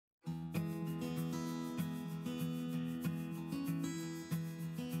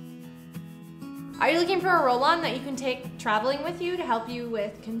Are you looking for a roll-on that you can take traveling with you to help you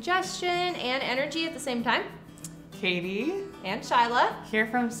with congestion and energy at the same time? Katie And Shyla here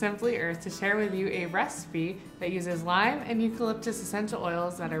from Simply Earth to share with you a recipe that uses lime and eucalyptus essential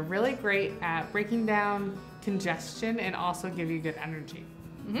oils that are really great at breaking down congestion and also give you good energy.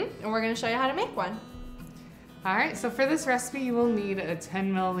 And we're going to show you how to make one. All right, so for this recipe you will need a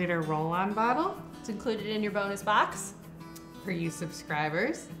 10 milliliter roll-on bottle. It's included in your bonus box. For you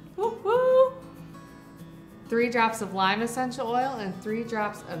subscribers. Woo-hoo! 3 drops of lime essential oil and 3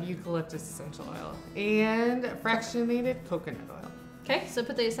 drops of eucalyptus essential oil and fractionated coconut oil. Okay, so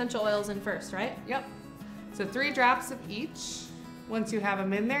put the essential oils in first, right? Yep. So 3 drops of each. Once you have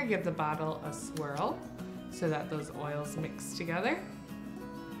them in there, give the bottle a swirl so that those oils mix together.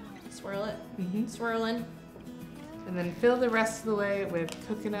 Swirl it. Swirling. And then fill the rest of the way with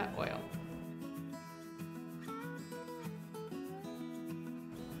coconut oil.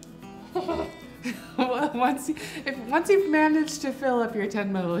 Once you've managed to fill up your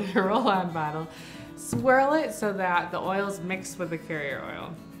 10 milliliter roll-on bottle, swirl it so that the oils mix with the carrier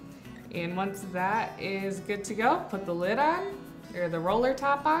oil. And once that is good to go, put the lid on, or the roller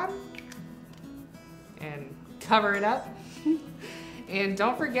top on, and cover it up. And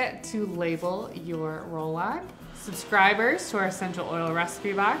don't forget to label your roll-on. Subscribers to our essential oil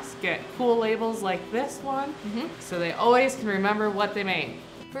recipe box get cool labels like this one, so they always can remember what they made.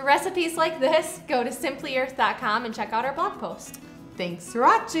 For recipes like this, go to simplyearth.com and check out our blog post. Thanks for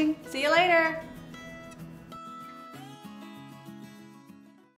watching. See you later.